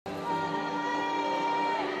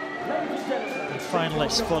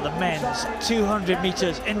Finalists for the men's 200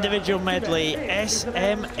 meters individual medley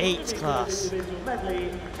SM8 class.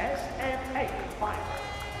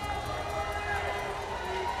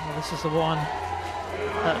 Well, this is the one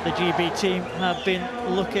that the GB team have been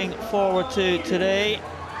looking forward to today.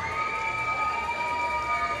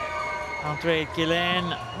 ANDRADE GUILLEN,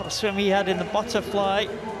 what a swim he had in the butterfly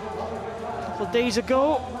a couple of days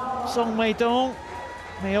ago. Maodang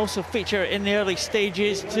may also feature in the early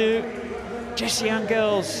stages too.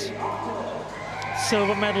 AUNGLES,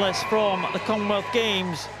 silver medalist from the Commonwealth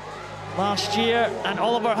Games last year, and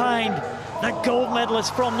Oliver HYND, the gold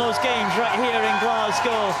medalist from those games right here in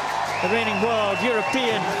Glasgow, the reigning world,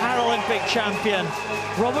 European, Paralympic champion.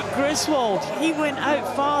 Robert GRISWOLD, he went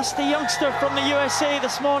out fast, the youngster from the USA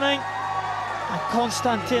this morning. And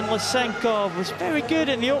Konstantin LISENKOV was very good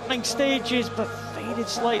in the opening stages, but faded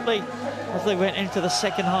slightly as they went into the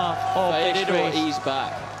second half of this race. Or eased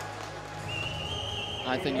back?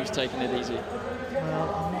 I think he was taking it easy. Well,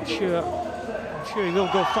 I'm not sure. I'm sure he will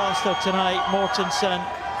go faster tonight. Mortensen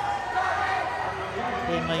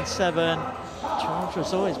in lane 7. Charles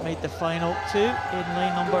ROZOY has made the final too in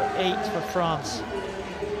lane number 8 for France.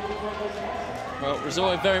 Well,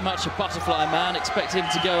 ROZOY very much a butterfly man. Expect him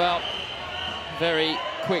to go out very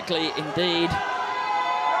quickly indeed.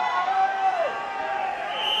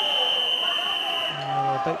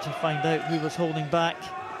 We're about to find out who was holding back.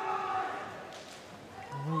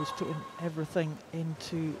 Who was putting everything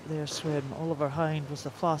into their swim. Oliver HYND was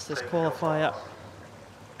the fastest qualifier.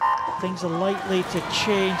 Things are likely to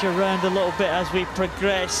change around a little bit as we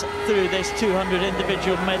progress through this 200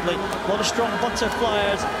 individual medley. A lot of strong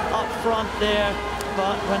butterflyers up front there,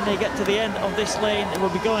 but when they get to the end of this lane, it will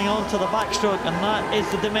be going on to the backstroke, and that is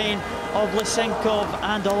the domain of LISENKOV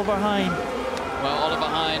and Oliver HYND. Well, Oliver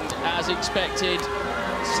HYND, as expected,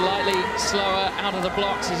 slightly slower out of the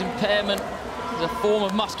blocks. His impairment, a form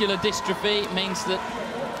of muscular dystrophy, means that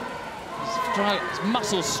his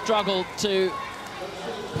muscles struggle to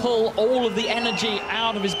pull all of the energy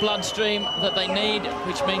out of his bloodstream that they need,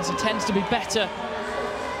 which means he tends to be better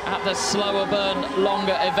at the slower burn,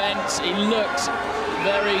 longer events. He looks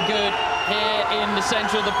very good here in the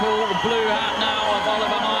center of the pool. The blue hat now of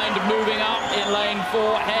Oliver HYND moving up in lane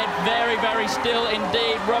 4, head very, very still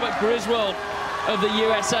indeed. Robert GRISWOLD of the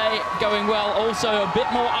USA going well, also a bit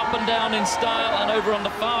more up and down in style. And over on the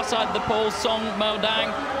far side of the pool, Maodang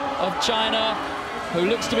of China, who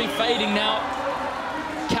looks to be fading now.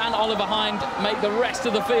 Can Oliver HYND make the rest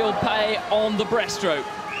of the field pay on the breaststroke?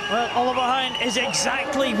 Well, Oliver HYND is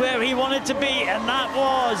exactly where he wanted to be, and that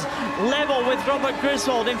was level with Robert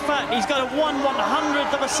GRISWOLD. In fact, he's got a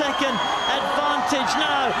 1/100th of a second advantage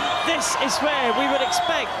now. This is where we would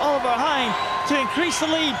expect Oliver HYND to increase the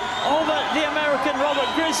lead over the American Robert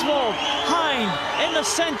GRISWOLD. HYND in the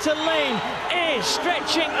center lane is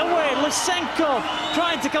stretching away. LISENKOV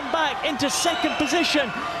trying to come back into second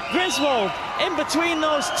position. GRISWOLD in between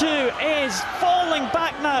those two is falling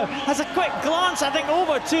back now. Has a quick glance, I think,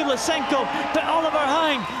 over to LISENKOV, but Oliver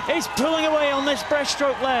HYND is pulling away on this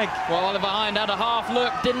breaststroke leg. Well, Oliver HYND had a half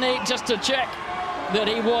look, didn't he, just to check that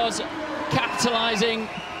he was capitalizing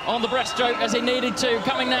on the breaststroke as he needed to.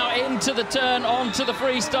 Coming now into the turn, onto the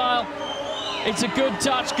freestyle. It's a good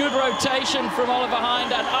touch, good rotation from Oliver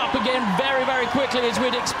HYND, and up again very, very quickly, as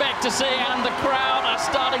we'd expect to see. And the crowd are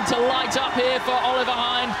starting to light up here for Oliver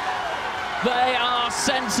HYND. They are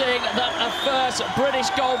sensing that a first British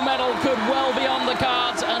gold medal could well be on the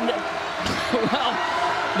cards. And, well,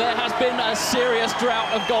 there has been a serious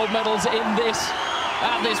drought of gold medals at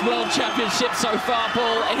this World Championship so far,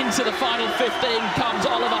 Paul. Into the final 15 comes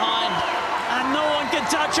Oliver HYND. And no one can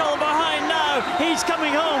touch Oliver HYND now. He's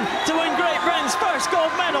coming home to win Great Britain's first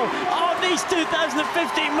gold medal of these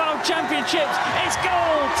 2015 World Championships. It's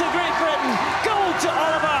gold to Great Britain, gold to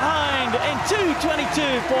Oliver HYND in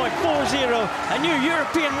 2:22.40. A new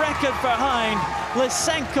European record for HYND.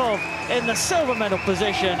 LISENKOV in the silver medal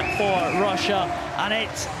position for Russia. And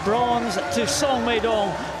it's bronze to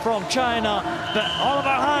Maodang from China. But Oliver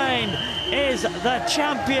HYND is the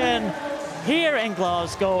champion here in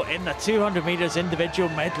Glasgow in the 200 meters individual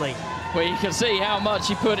medley. Well, you can see how much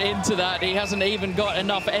he put into that. He hasn't even got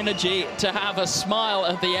enough energy to have a smile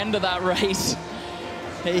at the end of that race.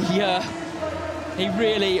 He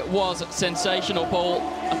really was sensational, Paul.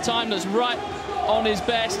 A time that's right on his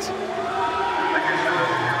best.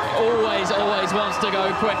 Always wants to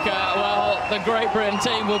go quicker. Well, the Great Britain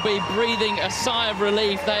team will be breathing a sigh of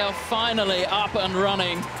relief. They are finally up and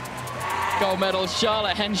running. Gold medals,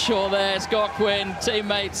 Charlotte Henshaw there, Scott Quinn,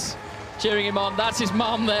 teammates cheering him on. That's his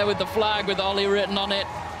mum there with the flag with Ollie written on it.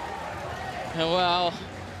 And well,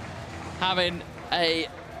 having a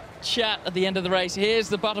chat at the end of the race. Here's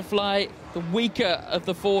the butterfly, the weaker of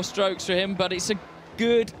the 4 strokes for him, but it's a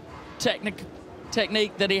good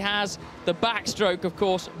technique that he has. The backstroke, of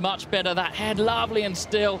course, much better. That head lovely and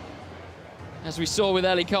still. As we saw with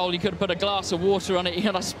Ellie Cole, you could have put a glass of water on it,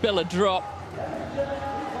 you're gonna spill a drop.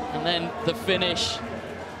 And then the finish,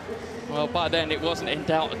 well, by then it wasn't in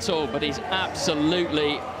doubt at all, but he's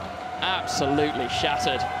absolutely, absolutely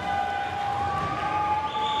shattered.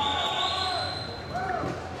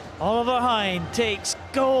 Oliver HYND takes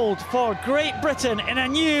gold for Great Britain in a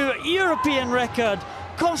new European record.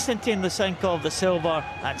 Konstantin LISENKOV the silver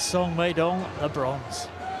and Maodang the bronze.